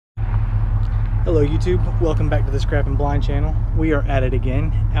Hello YouTube, welcome back to the Scrappin blind channel. We are at it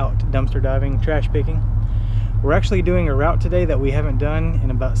again, out dumpster diving, trash picking. We're actually doing a route today that we haven't done in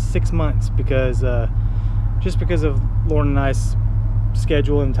about 6 months because just because of Lauren and I's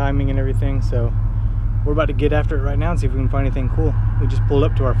schedule and timing and everything. So we're about to get after it right now and see if we can find anything cool. We just pulled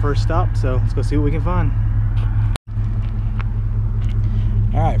up to our first stop, so let's go see what we can find.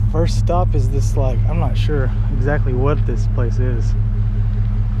 Alright, first stop is this, like, I'm not sure exactly what this place is.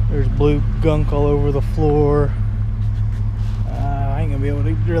 There's blue gunk all over the floor. I ain't gonna be able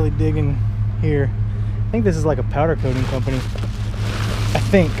to really dig in here. I think this is like a powder coating company. I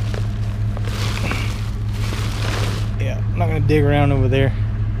think. Yeah, I'm not gonna dig around over there.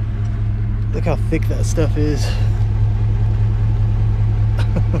 Look how thick that stuff is.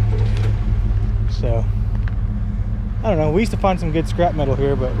 So, I don't know. We used to find some good scrap metal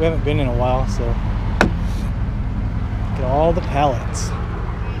here, but we haven't been in a while, so. Look at all the pallets.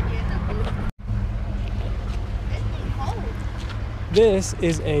 This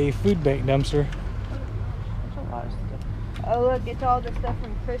is a food bank dumpster. There's a lot of stuff. Oh look, it's all the stuff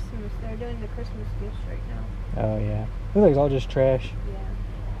from Christmas. They're doing the Christmas gifts right now. Oh yeah. Looks like it's all just trash. Yeah.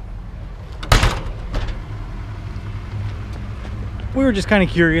 We were just kind of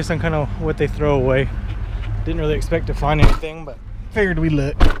curious on kind of what they throw away. Didn't really expect to find anything, but figured we'd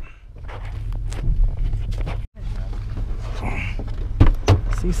look.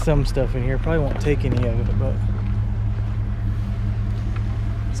 See some stuff in here. Probably won't take any of it, but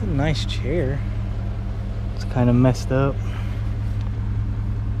it's a nice chair. It's kind of messed up.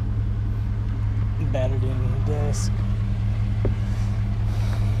 Battered in the desk.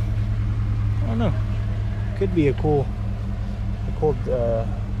 I don't know. Could be a cool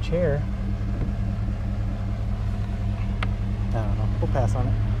chair. I don't know. We'll pass on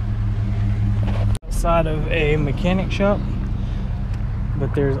it. Outside of a mechanic shop,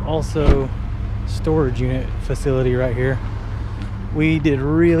 but there's also storage unit facility right here. We did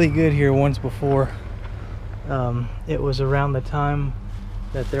really good here once before. It was around the time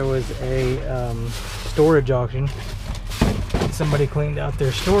that there was a storage auction. Somebody cleaned out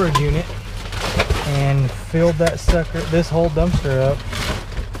their storage unit and filled that sucker, this whole dumpster up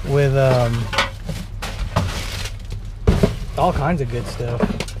with all kinds of good stuff.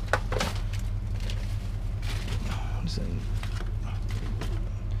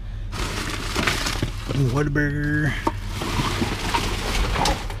 Whataburger.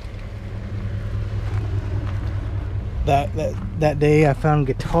 That day I found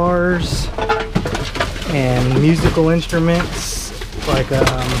guitars and musical instruments, like I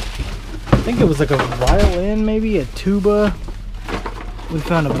think it was like a violin, maybe a tuba. We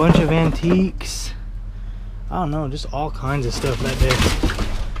found a bunch of antiques. I don't know, just all kinds of stuff that day.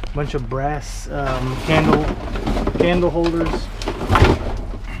 A bunch of brass candle holders.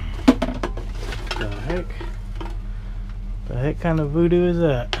 The heck kind of voodoo is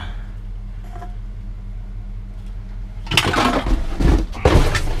that?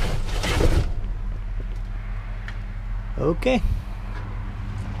 Okay.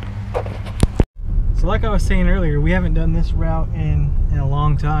 So like I was saying earlier, we haven't done this route in a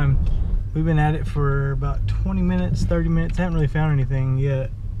long time. We've been at it for about 20 minutes, 30 minutes. Haven't really found anything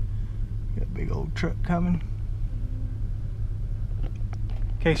yet. Got a big old truck coming. In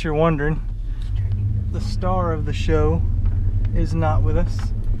case you're wondering, the star of the show is not with us.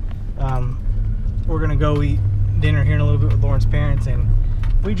 We're gonna go eat dinner here in a little bit with Lauren's parents, and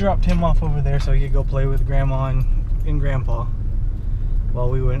we dropped him off over there so he could go play with Grandma and Grandpa while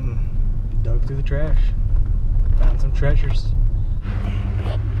we went and dug through the trash. Found some treasures.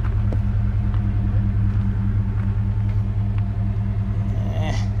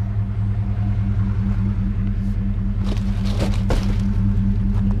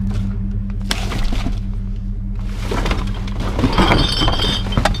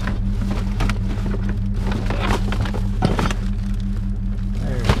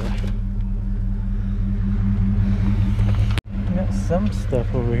 Some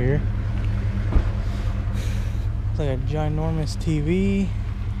stuff over here. It's like a ginormous TV,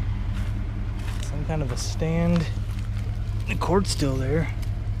 some kind of a stand. The cord's still there.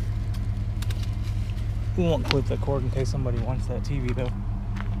 We won't clip the cord in case somebody wants that TV though.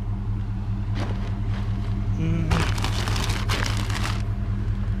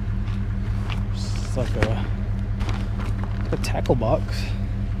 It's like a tackle box.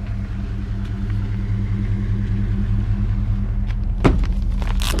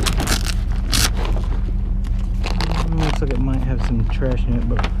 Looks like it might have some trash in it,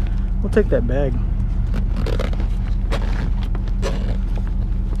 but we'll take that bag.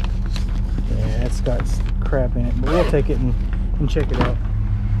 Yeah, it's got crap in it, but we'll take it and check it out.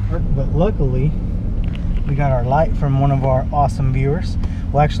 But luckily, we got our light from one of our awesome viewers.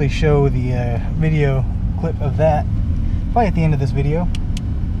 We'll actually show the video clip of that probably at the end of this video.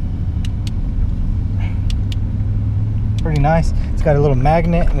 Pretty nice. It's got a little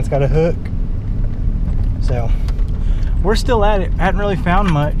magnet and it's got a hook. So we're still at it. I hadn't really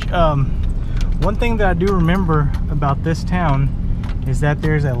found much. One thing that I do remember about this town is that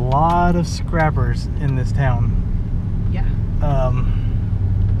there's a lot of scrappers in this town. Yeah.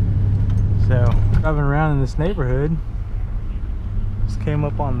 So driving around in this neighborhood, just came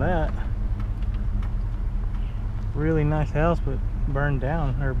up on that. Really nice house, but burned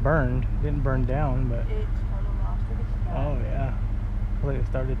down, or burned. Didn't burn down, but It's kind of lost in its back. oh yeah. I think it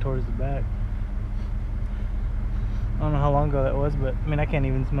started towards the back. I don't know how long ago that was, but I mean, I can't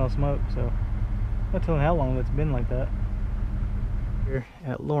even smell smoke, so I'm not telling how long that's been like that. Here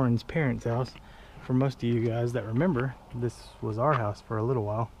at Lauren's parents' house. For most of you guys that remember, this was our house for a little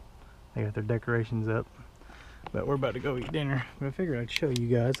while. They got their decorations up, but we're about to go eat dinner. But I figured I'd show you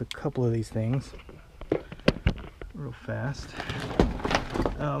guys a couple of these things real fast.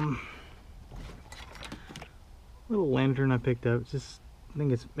 Little lantern I picked up. It's just, I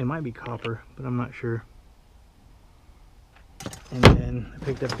think it might be copper, but I'm not sure. And then I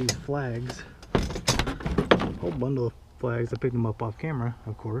picked up these flags, a whole bundle of flags. I picked them up off camera,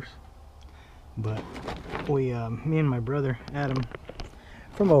 of course. But we, me and my brother Adam,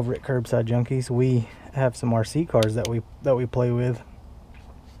 from over at Curbside Junkies, we have some RC cars that we play with,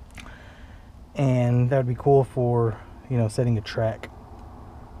 and that would be cool for, you know, setting a track.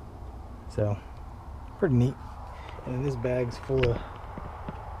 So pretty neat. And then this bag's full of,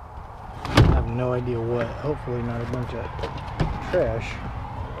 I have no idea what. Hopefully not a bunch of trash,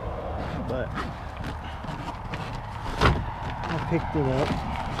 but I picked it up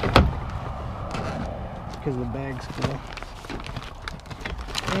because the bag's full.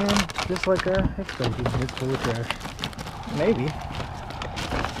 And just like our expected, it's full of trash. Maybe.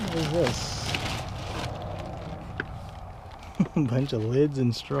 What is this? A bunch of lids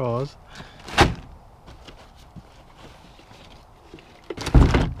and straws.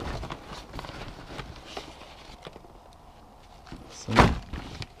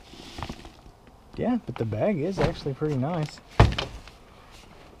 Yeah, but the bag is actually pretty nice.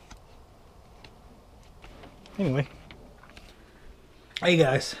 Anyway, hey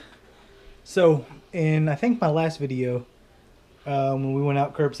guys, so in I think my last video, when we went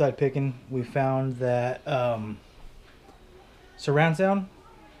out curbside picking, we found that surround sound.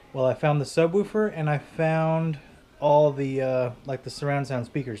 Well, I found the subwoofer and I found all the like the surround sound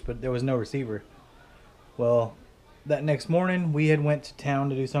speakers, but there was no receiver. Well, that next morning we had went to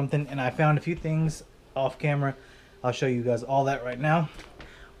town to do something, and I found a few things off camera. I'll show you guys all that right now.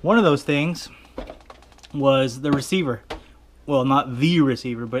 One of those things was the receiver. Well, not the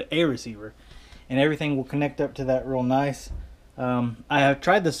receiver, but a receiver, and everything will connect up to that real nice. I have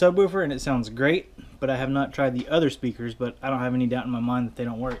tried the subwoofer and it sounds great, but I have not tried the other speakers, but I don't have any doubt in my mind that they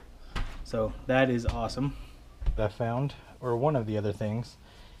don't work. So that is awesome. I found, or one of the other things,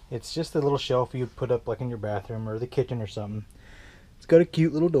 it's just a little shelf you'd put up like in your bathroom or the kitchen or something. It's got a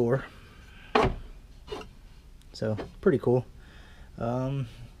cute little door. So, pretty cool.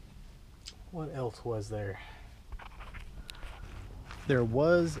 What else was there? There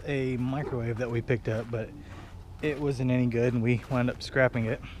was a microwave that we picked up, but it wasn't any good and we wound up scrapping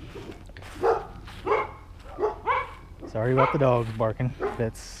it. Sorry about the dogs barking.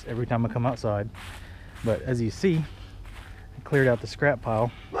 That's every time I come outside. But as you see, I cleared out the scrap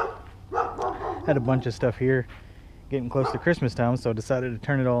pile. Had a bunch of stuff here, getting close to Christmas time, so I decided to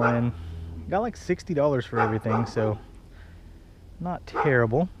turn it all in. Got like $60 for everything, so not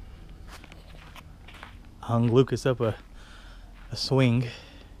terrible. Hung Lucas up a swing.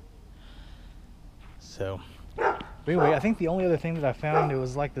 So, but anyway, I think the only other thing that I found, it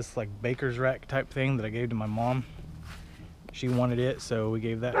was like this like baker's rack type thing that I gave to my mom. She wanted it, so we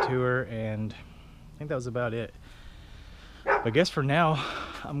gave that to her, and I think that was about it. I guess for now,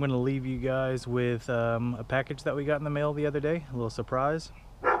 I'm going to leave you guys with a package that we got in the mail the other day, a little surprise,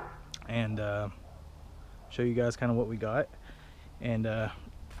 and show you guys kind of what we got. And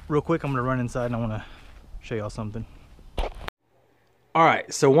real quick, I'm going to run inside and I want to show y'all something.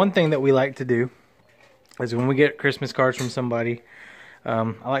 Alright, so one thing that we like to do is when we get Christmas cards from somebody,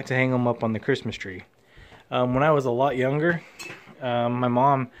 I like to hang them up on the Christmas tree. When I was a lot younger, my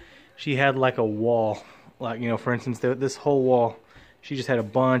mom, she had like a wall. Like, you know, for instance, this whole wall, she just had a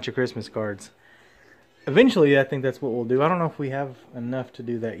bunch of Christmas cards. Eventually, I think that's what we'll do. I don't know if we have enough to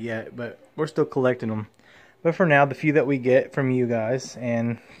do that yet, but we're still collecting them. But for now, the few that we get from you guys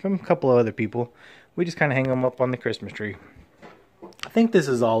and from a couple of other people, we just kind of hang them up on the Christmas tree. think this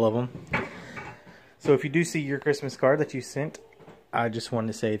is all of them. So if you do see your Christmas card that you sent, I just wanted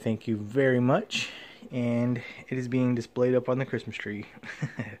to say thank you very much. And it is being displayed up on the Christmas tree.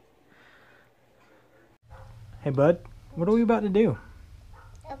 Hey bud, what are we about to do?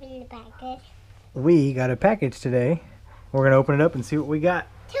 Open the package. We got a package today. We're going to open it up and see what we got.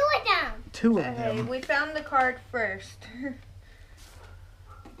 2 of them. 2 of Okay, them. we found the card first.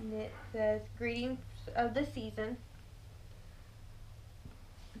 And it says, greetings of the season.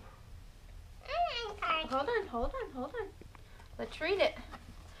 Hold on. Let's read it.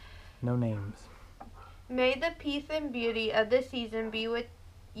 No names. May the peace and beauty of the season be with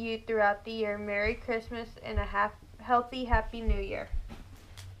you throughout the year. Merry Christmas and a healthy, happy New Year.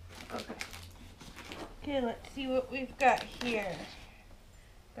 Okay, let's see what we've got here.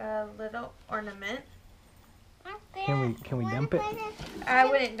 Got a little ornament. Can we dump it? I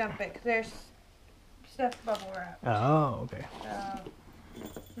wouldn't dump it because there's stuff bubble wrap. Oh, okay.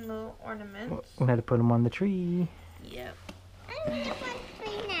 Little ornaments. We had to put them on the tree. Yep. I need one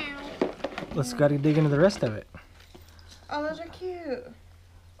tree now. Let's gotta dig into the rest of it. Oh, those are cute.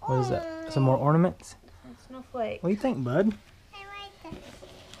 What is that? Some more ornaments? And snowflake. What do you think, bud? I like this.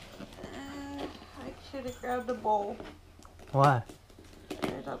 I should have grabbed the bowl. Why?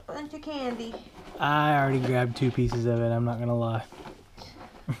 There's a bunch of candy. I already grabbed 2 pieces of it, I'm not gonna lie.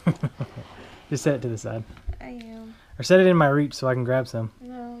 Just set it to the side. I am. Or set it in my reach so I can grab some.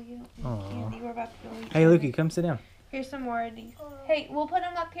 No, you don't Aw. need candy. We're about to go eat. Hey, Lukey, come sit down. Here's some more of these. Hey, we'll put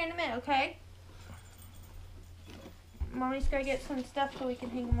them up here in a minute, okay? Mommy's gotta get some stuff so we can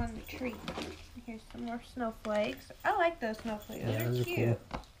hang them on the tree. Here's some more snowflakes. I like those snowflakes. Yeah, Those those are are cute.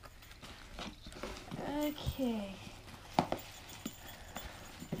 Okay.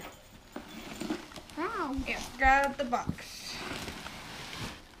 Wow. Yeah, grab the box.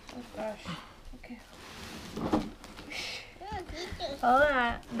 Oh gosh. Okay. Hold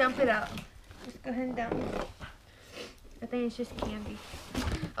on. Dump it out. Just go ahead and dump it. I think it's just candy.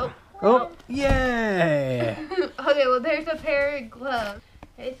 Oh. Oh, yay! Okay, well there's a pair of gloves.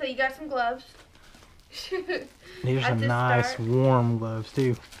 Okay, so you got some gloves. These are At some the nice start. warm gloves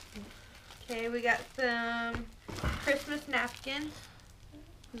too. Okay, we got some Christmas napkins.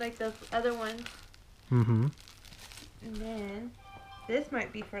 Like those other ones. Mm-hmm. And then, this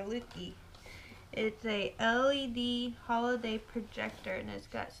might be for Lukey. It's a LED holiday projector and it's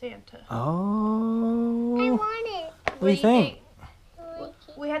got Santa. I Oh. want it. What do you think?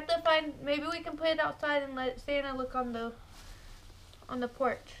 We have to find, maybe we can put it outside and let Santa look on the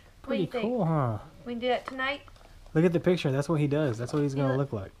porch. What do Pretty you think? cool, huh? We can do that tonight? Look at the picture. That's what he does. That's what he's gonna Yeah.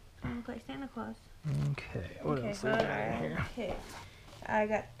 look like. Look like Santa Claus. Okay. What Okay, else we got in here? okay. I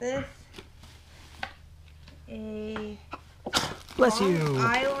got this. A Bless Long you.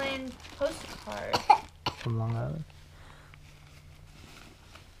 Island postcard. From Long Island.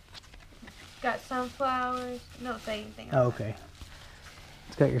 Got sunflowers. No, say anything. Oh, okay.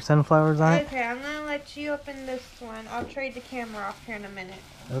 It's got your sunflowers on it. Okay, I'm gonna let you open this one. I'll trade the camera off here in a minute.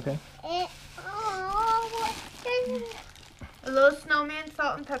 Okay. What's this? A little snowman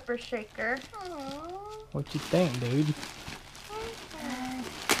salt and pepper shaker. Oh. What you think, dude? This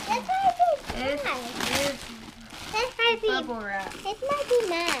might be It mine. is This might be. bubble wrap. This might be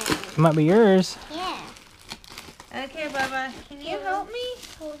mine. It might be yours. Yeah. Okay, Bubba, can you help me?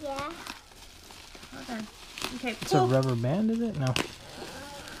 Oh yeah. Hold on. Okay, It's a pull. rubber band, is it? No.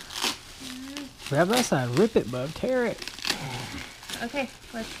 Grab that side. Rip it, bub. Tear it. Okay,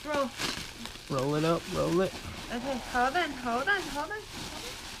 let's roll. Roll it up. Roll it. Okay, hold on.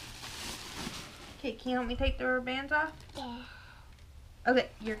 Okay, can you help me take the rubber bands off? Yeah. Okay,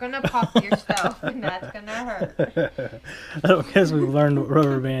 you're gonna pop yourself, and that's gonna hurt. I don't guess we've learned what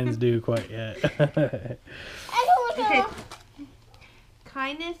rubber bands do quite yet. I don't know. Okay.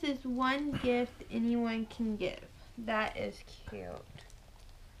 Kindness is one gift anyone can give. That is cute.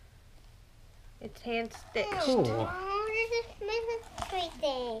 It's hand stitched. Cool. Oh, this is Christmas tree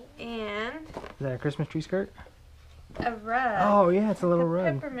thing. And Is that a Christmas tree skirt? a rug. Oh, yeah, it's a little A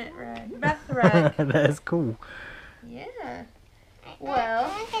rug. peppermint rug. Bath rug. That's cool. Yeah. Well, I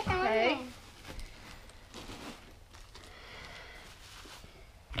want this on okay. mine.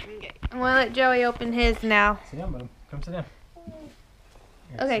 Okay. I'm gonna let Joey open his now. Sit down, bub. Come sit down.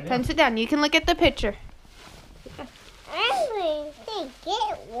 Here, Okay, sit come sit down. You can look at the picture. I think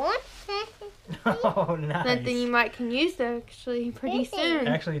get one down. Oh, Something nice. you might can use actually pretty soon.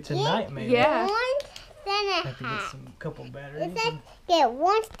 Actually, tonight, maybe. Yeah. one Santa I have to get hat. some couple batteries. It says get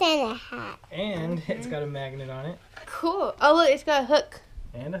one Santa hat. And it's got a magnet on it. Cool. Oh look, it's got a hook.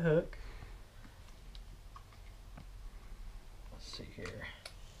 And a hook. Let's see here.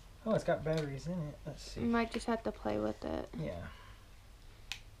 Oh, it's got batteries in it. Let's see. You might just have to play with it. Yeah.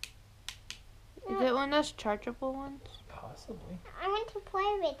 one of those chargeable ones? Possibly. I want to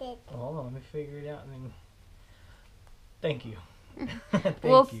play with it. Well, hold on, let me figure it out and then. Thank you.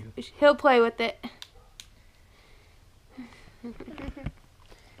 Thank you. He'll play with it.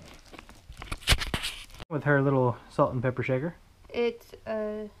 With her little salt and pepper shaker. It's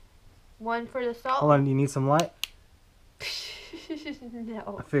one for the salt. Hold on, do you need some light?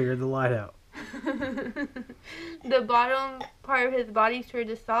 No. I figured the light out. The bottom part of his body's for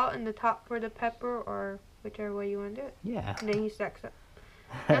the salt and the top for the pepper, or whichever way you want to do it. Yeah. And then he stacks up.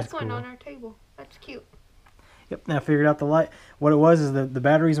 That's going cool. on our table. That's cute. Yep, now I figured out the light. What it was is the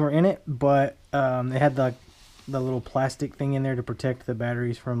batteries were in it, but they had the little plastic thing in there to protect the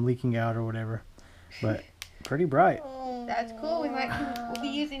batteries from leaking out or whatever. But pretty bright. That's cool. We'll be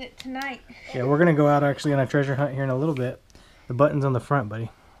using it tonight. Yeah, we're gonna go out actually on a treasure hunt here in a little bit. The button's on the front, buddy.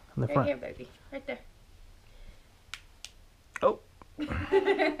 On the Right front. here, baby. Right there. Oh.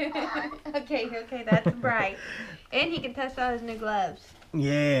 Okay, that's bright. And he can test out his new gloves.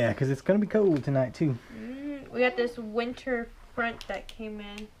 Yeah, because it's gonna be cold tonight too. We got this winter front that came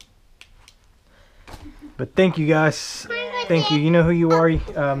in. But thank you guys. Thank you. You know who you are.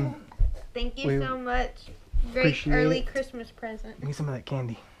 Thank you We so much. Great appreciate early it. Christmas present. Need some of that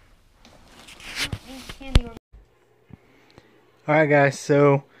candy. Candy. Alright guys,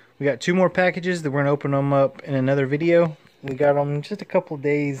 so we got 2 more packages that we're going to open them up in another video. We got them just a couple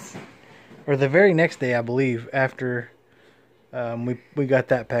days, or the very next day I believe, after we got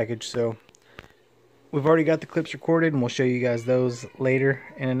that package. So we've already got the clips recorded and we'll show you guys those later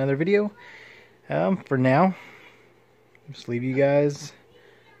in another video. For now, just leave you guys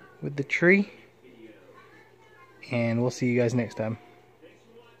with the tree, and we'll see you guys next time.